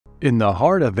In the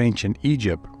heart of ancient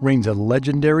Egypt reigns a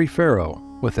legendary pharaoh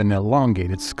with an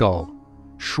elongated skull,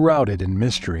 shrouded in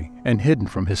mystery and hidden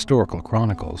from historical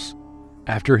chronicles.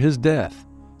 After his death,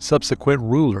 subsequent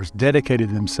rulers dedicated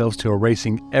themselves to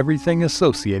erasing everything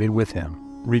associated with him,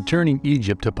 returning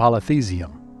Egypt to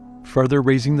polytheism, further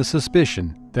raising the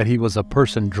suspicion that he was a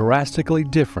person drastically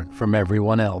different from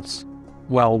everyone else.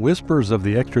 While whispers of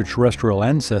the extraterrestrial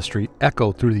ancestry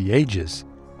echo through the ages,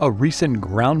 a recent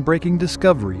groundbreaking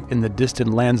discovery in the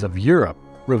distant lands of Europe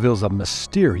reveals a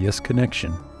mysterious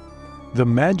connection. The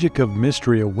magic of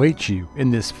mystery awaits you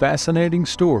in this fascinating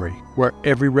story where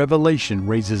every revelation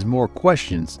raises more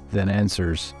questions than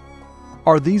answers.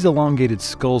 Are these elongated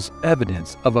skulls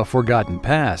evidence of a forgotten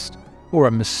past or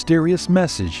a mysterious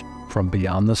message from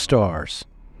beyond the stars?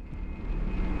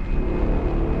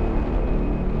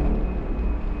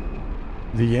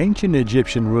 The ancient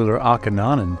Egyptian ruler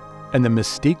Akhenaten and the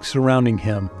mystique surrounding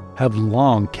him have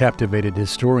long captivated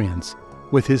historians,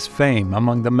 with his fame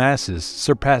among the masses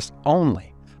surpassed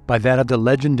only by that of the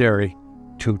legendary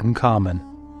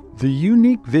Tutankhamun. The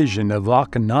unique vision of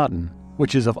Akhenaten,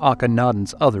 which is of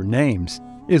Akhenaten's other names,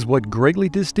 is what greatly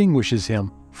distinguishes him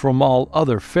from all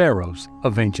other pharaohs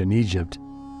of ancient Egypt.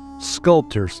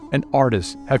 Sculptors and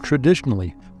artists have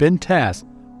traditionally been tasked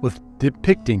with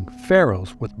depicting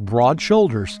pharaohs with broad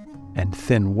shoulders and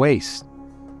thin waists.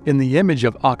 In the image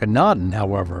of Akhenaten,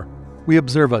 however, we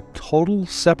observe a total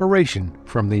separation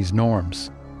from these norms.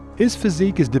 His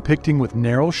physique is depicting with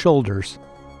narrow shoulders,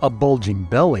 a bulging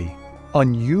belly,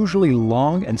 unusually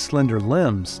long and slender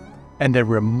limbs, and a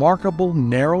remarkable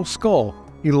narrow skull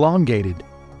elongated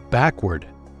backward.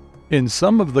 In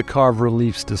some of the carved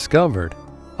reliefs discovered,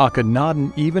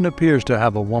 Akhenaten even appears to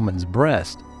have a woman's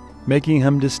breast, making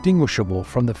him distinguishable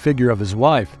from the figure of his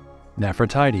wife,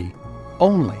 Nefertiti,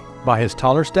 only by his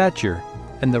taller stature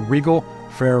and the regal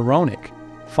pharaonic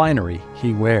finery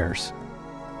he wears.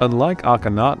 Unlike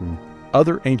Akhenaten,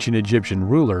 other ancient Egyptian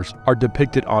rulers are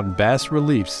depicted on bas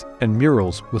reliefs and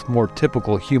murals with more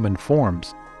typical human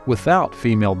forms, without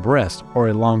female breasts or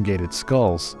elongated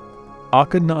skulls.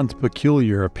 Akhenaten's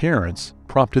peculiar appearance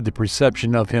prompted the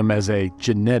perception of him as a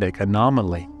genetic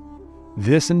anomaly.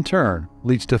 This in turn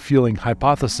leads to fueling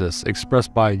hypothesis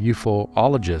expressed by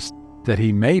ufologists that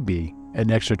he may be an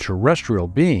extraterrestrial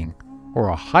being or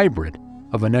a hybrid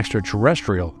of an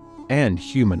extraterrestrial and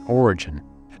human origin.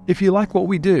 If you like what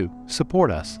we do, support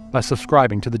us by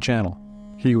subscribing to the channel.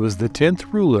 He was the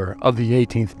 10th ruler of the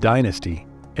 18th dynasty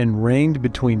and reigned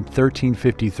between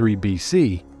 1353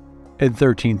 BC and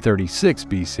 1336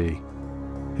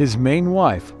 BC. His main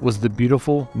wife was the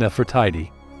beautiful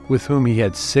Nefertiti, with whom he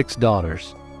had 6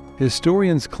 daughters.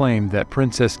 Historians claim that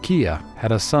Princess Kia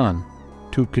had a son,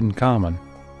 Tutankhamun.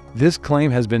 This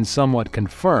claim has been somewhat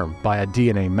confirmed by a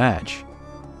DNA match.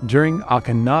 During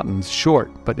Akhenaten's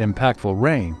short but impactful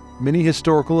reign, many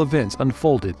historical events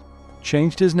unfolded,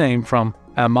 changed his name from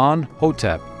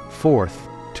Amenhotep IV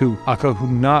to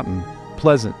Akhenaten,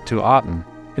 pleasant to Aten,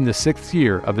 in the 6th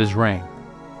year of his reign.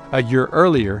 A year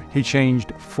earlier, he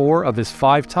changed 4 of his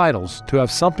 5 titles to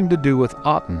have something to do with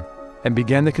Aten and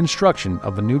began the construction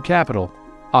of a new capital,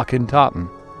 Akhenaten,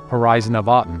 horizon of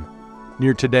Aten,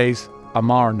 near today's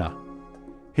Amarna.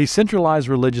 He centralized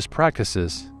religious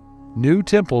practices. New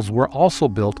temples were also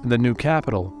built in the new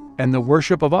capital, and the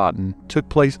worship of Aten took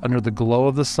place under the glow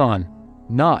of the sun,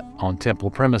 not on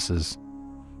temple premises.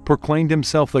 Proclaimed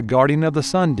himself the guardian of the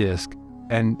sun disk,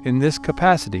 and in this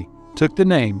capacity took the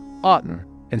name Aten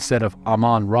instead of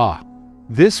Amun-Ra.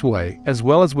 This way, as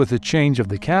well as with the change of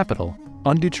the capital,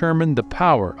 undetermined the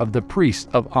power of the priests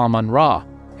of Amun-Ra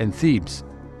in Thebes.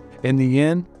 In the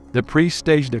end, the priest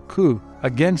staged a coup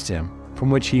against him, from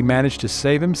which he managed to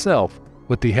save himself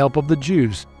with the help of the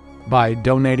Jews by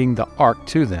donating the ark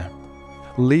to them,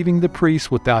 leaving the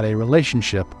priest without a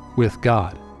relationship with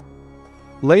God.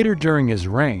 Later during his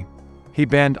reign, he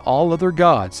banned all other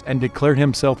gods and declared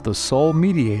himself the sole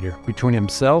mediator between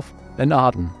himself and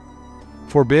Aten.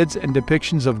 Forbids and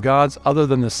depictions of gods other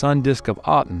than the sun disk of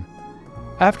Aten.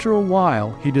 After a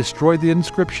while, he destroyed the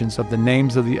inscriptions of the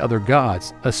names of the other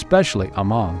gods, especially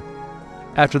Amun.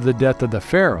 After the death of the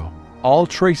pharaoh, all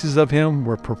traces of him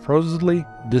were purposely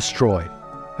destroyed,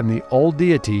 and the old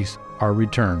deities are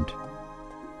returned.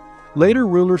 Later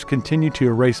rulers continued to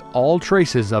erase all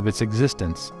traces of its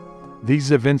existence. These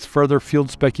events further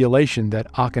fueled speculation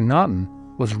that Akhenaten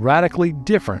was radically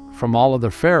different from all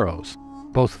other pharaohs,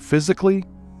 both physically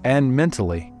and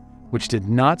mentally, which did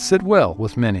not sit well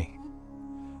with many.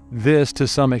 This, to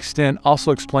some extent,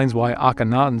 also explains why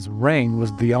Akhenaten's reign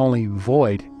was the only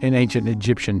void in ancient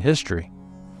Egyptian history.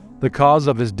 The cause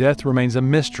of his death remains a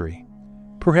mystery.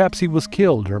 Perhaps he was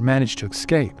killed or managed to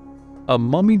escape. A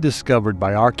mummy discovered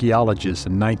by archaeologists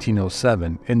in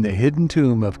 1907 in the hidden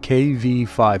tomb of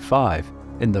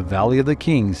KV55 in the Valley of the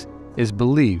Kings is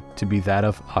believed to be that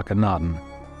of Akhenaten.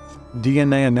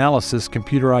 DNA analysis,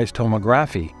 computerized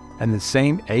tomography, and the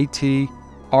same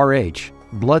ATRH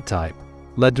blood type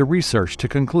led to research to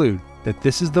conclude that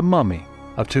this is the mummy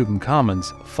of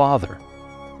Tutankhamun's father.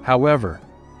 However,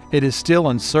 it is still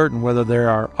uncertain whether there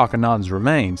are Akhenaten's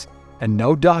remains, and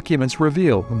no documents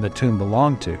reveal whom the tomb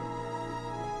belonged to.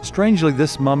 Strangely,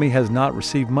 this mummy has not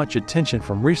received much attention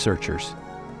from researchers.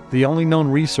 The only known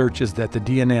research is that the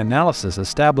DNA analysis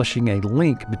establishing a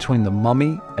link between the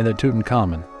mummy and the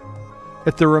Tutankhamun.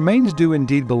 If the remains do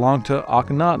indeed belong to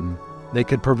Akhenaten, they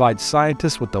could provide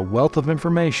scientists with a wealth of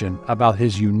information about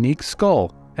his unique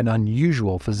skull and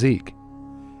unusual physique.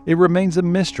 It remains a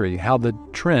mystery how the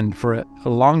trend for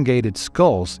elongated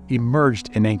skulls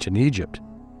emerged in ancient Egypt,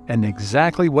 and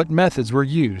exactly what methods were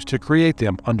used to create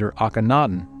them under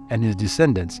Akhenaten and his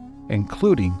descendants,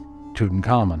 including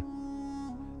Tutankhamun.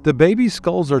 The baby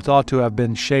skulls are thought to have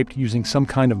been shaped using some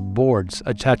kind of boards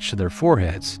attached to their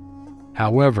foreheads.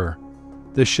 However,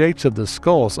 the shapes of the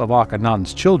skulls of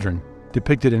Akhenaten's children,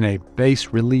 depicted in a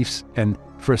bas-reliefs and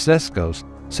frescoes,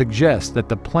 suggest that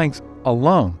the planks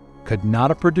alone could not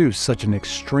have produced such an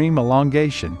extreme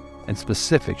elongation and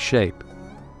specific shape.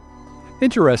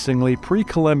 Interestingly,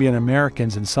 pre-Columbian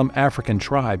Americans and some African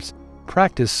tribes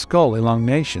practiced skull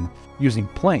elongation using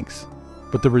planks,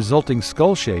 but the resulting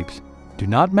skull shapes do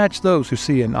not match those who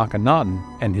see in Akhenaten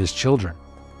and his children.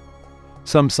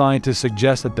 Some scientists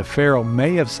suggest that the pharaoh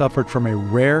may have suffered from a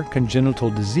rare congenital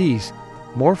disease,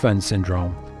 Morphin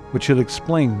syndrome, which should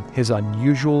explain his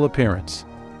unusual appearance.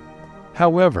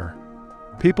 However,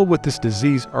 people with this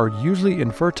disease are usually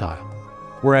infertile,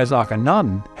 whereas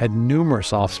Akhenaten had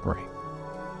numerous offspring.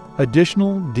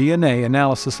 Additional DNA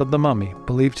analysis of the mummy,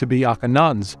 believed to be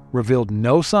Akhenaten's, revealed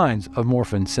no signs of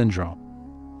Morphin syndrome.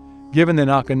 Given that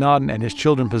Akhenaten and his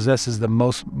children possesses the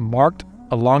most marked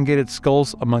elongated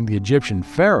skulls among the Egyptian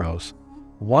pharaohs,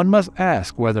 one must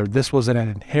ask whether this was an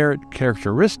inherent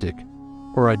characteristic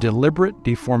or a deliberate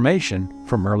deformation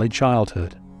from early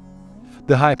childhood.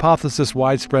 The hypothesis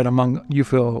widespread among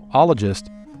ufologists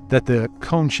that the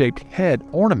cone-shaped head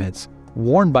ornaments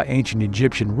worn by ancient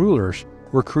Egyptian rulers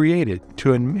were created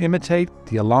to imitate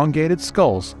the elongated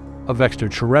skulls of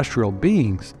extraterrestrial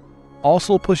beings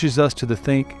also pushes us to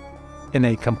think in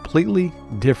a completely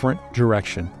different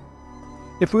direction.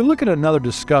 If we look at another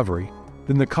discovery,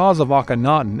 then the cause of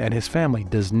Akhenaten and his family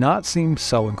does not seem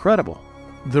so incredible.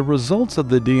 The results of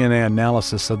the DNA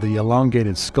analysis of the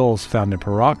elongated skulls found in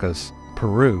Paracas,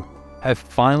 Peru, have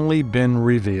finally been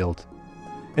revealed.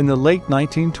 In the late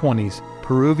 1920s,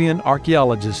 Peruvian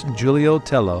archaeologist Julio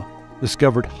Tello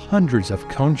discovered hundreds of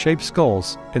cone-shaped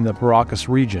skulls in the Paracas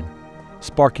region,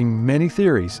 sparking many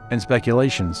theories and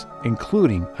speculations,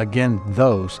 including, again,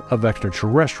 those of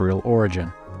extraterrestrial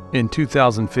origin. In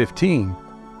 2015,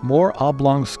 more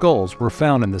oblong skulls were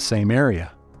found in the same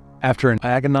area. After an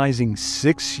agonizing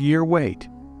 6-year wait,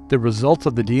 the results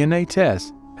of the DNA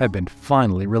test have been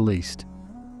finally released.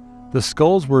 The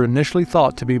skulls were initially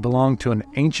thought to belong to an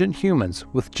ancient humans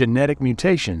with genetic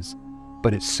mutations,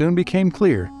 but it soon became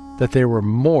clear that there were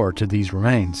more to these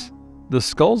remains. The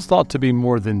skulls, thought to be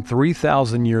more than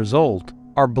 3,000 years old,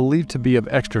 are believed to be of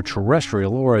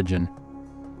extraterrestrial origin.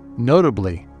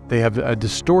 Notably, they have a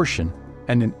distortion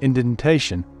and an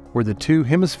indentation where the two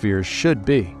hemispheres should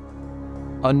be,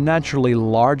 unnaturally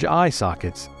large eye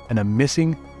sockets, and a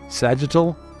missing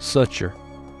sagittal suture.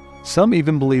 Some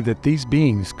even believe that these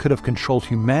beings could have controlled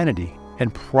humanity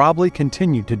and probably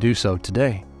continue to do so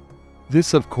today.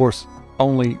 This, of course,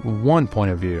 only one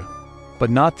point of view, but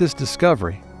not this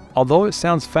discovery. Although it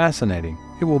sounds fascinating,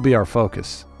 it will be our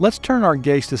focus. Let's turn our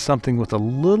gaze to something with a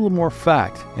little more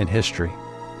fact and history.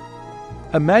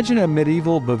 Imagine a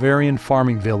medieval Bavarian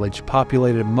farming village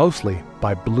populated mostly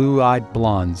by blue-eyed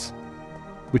blondes.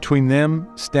 Between them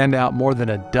stand out more than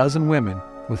a dozen women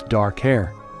with dark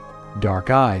hair, dark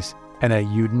eyes, and a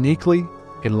uniquely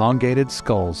elongated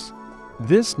skulls.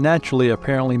 This naturally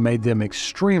apparently made them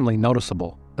extremely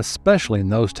noticeable, especially in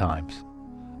those times.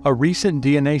 A recent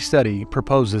DNA study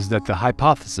proposes that the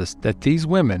hypothesis that these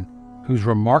women, whose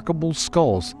remarkable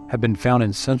skulls have been found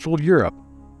in Central Europe,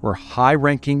 were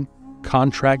high-ranking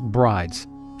contract brides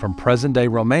from present-day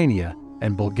Romania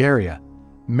and Bulgaria,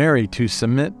 married to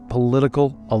cement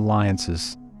political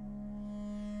alliances.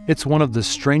 "It's one of the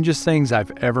strangest things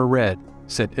I've ever read,"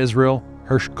 said Israel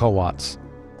Hershkowitz,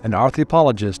 an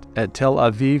anthropologist at Tel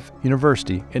Aviv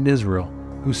University in Israel,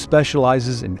 who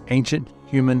specializes in ancient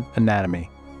human anatomy.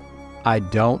 "I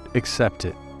don't accept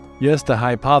it." Yes, the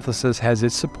hypothesis has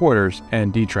its supporters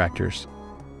and detractors.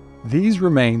 These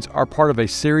remains are part of a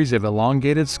series of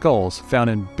elongated skulls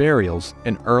found in burials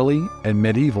in early and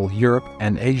medieval Europe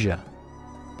and Asia.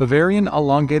 Bavarian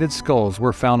elongated skulls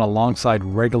were found alongside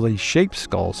regularly shaped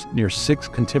skulls near 6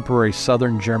 contemporary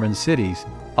southern German cities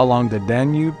along the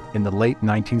Danube in the late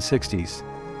 1960s.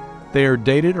 They are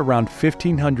dated around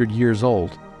 1500 years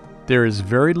old. There is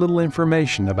very little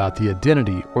information about the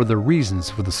identity or the reasons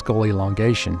for the skull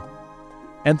elongation.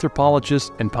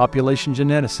 Anthropologist and population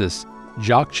geneticist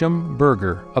Joachim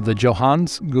Berger of the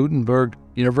Johannes Gutenberg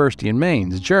University in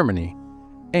Mainz, Germany,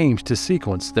 aims to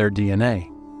sequence their DNA.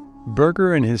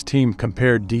 Berger and his team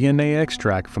compared DNA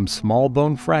extract from small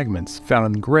bone fragments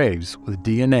found in graves with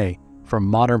DNA from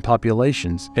modern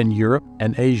populations in Europe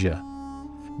and Asia.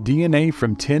 DNA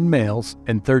from 10 males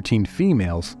and 13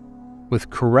 females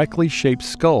with correctly shaped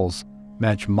skulls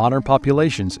match modern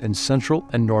populations in Central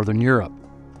and Northern Europe.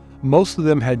 Most of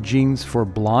them had genes for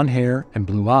blonde hair and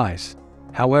blue eyes.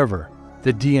 However,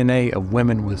 the DNA of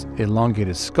women with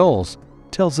elongated skulls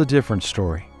tells a different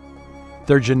story.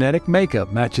 Their genetic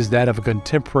makeup matches that of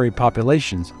contemporary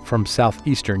populations from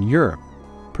southeastern Europe,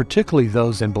 particularly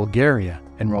those in Bulgaria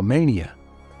and Romania,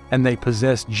 and they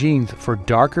possess genes for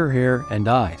darker hair and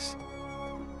eyes.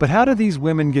 But how do these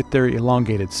women get their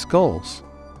elongated skulls?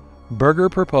 Berger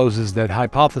proposes that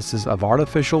hypothesis of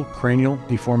artificial cranial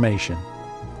deformation.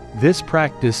 This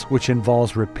practice, which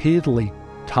involves repeatedly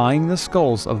tying the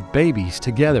skulls of babies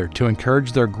together to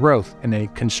encourage their growth in a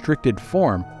constricted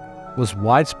form, was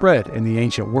widespread in the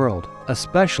ancient world,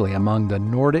 especially among the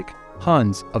Nordic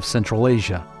Huns of Central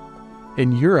Asia.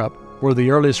 In Europe, where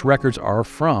the earliest records are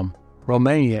from,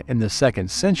 Romania in the 2nd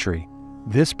century,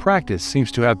 this practice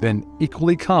seems to have been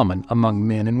equally common among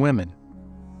men and women.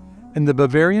 In the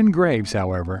Bavarian graves,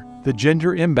 however, the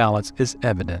gender imbalance is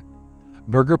evident.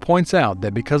 Berger points out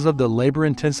that because of the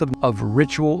labor-intensive of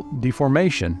ritual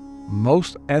deformation,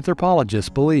 most anthropologists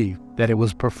believe that it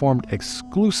was performed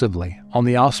exclusively on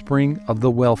the offspring of the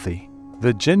wealthy.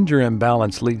 The gender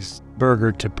imbalance leads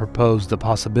Berger to propose the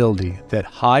possibility that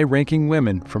high-ranking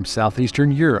women from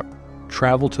southeastern Europe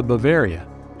traveled to Bavaria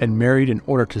and married in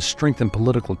order to strengthen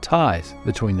political ties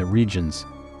between the regions.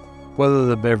 Whether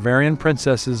the Bavarian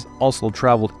princesses also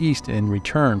traveled east in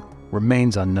return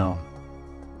remains unknown.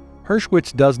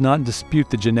 Hirschwitz does not dispute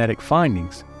the genetic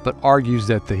findings, but argues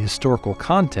that the historical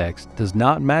context does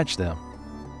not match them.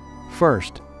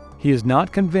 First, he is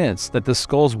not convinced that the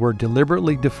skulls were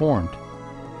deliberately deformed.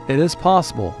 It is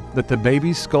possible that the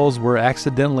babies' skulls were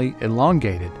accidentally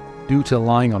elongated due to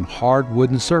lying on hard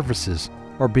wooden surfaces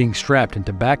or being strapped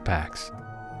into backpacks.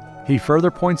 He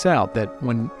further points out that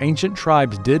when ancient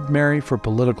tribes did marry for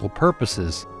political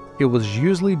purposes, it was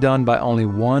usually done by only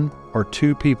 1 or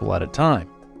 2 people at a time.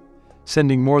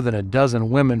 Sending more than a dozen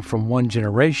women from one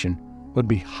generation would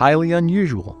be highly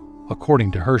unusual,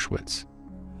 according to Hirschwitz.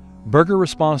 Berger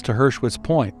responds to Hirschwitz's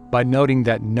point by noting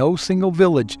that no single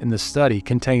village in the study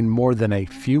contained more than a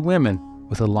few women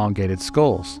with elongated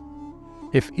skulls.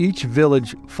 If each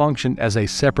village functioned as a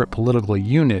separate political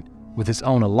unit with its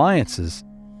own alliances,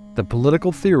 the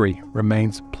political theory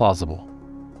remains plausible.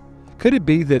 Could it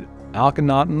be that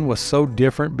Akhenaten was so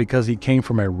different because he came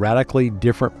from a radically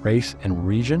different race and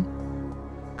region?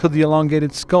 Could the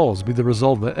elongated skulls be the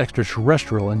result of an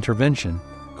extraterrestrial intervention?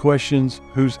 Questions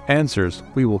whose answers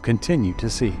we will continue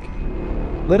to seek.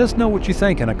 Let us know what you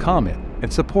think in a comment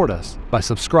and support us by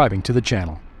subscribing to the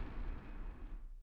channel.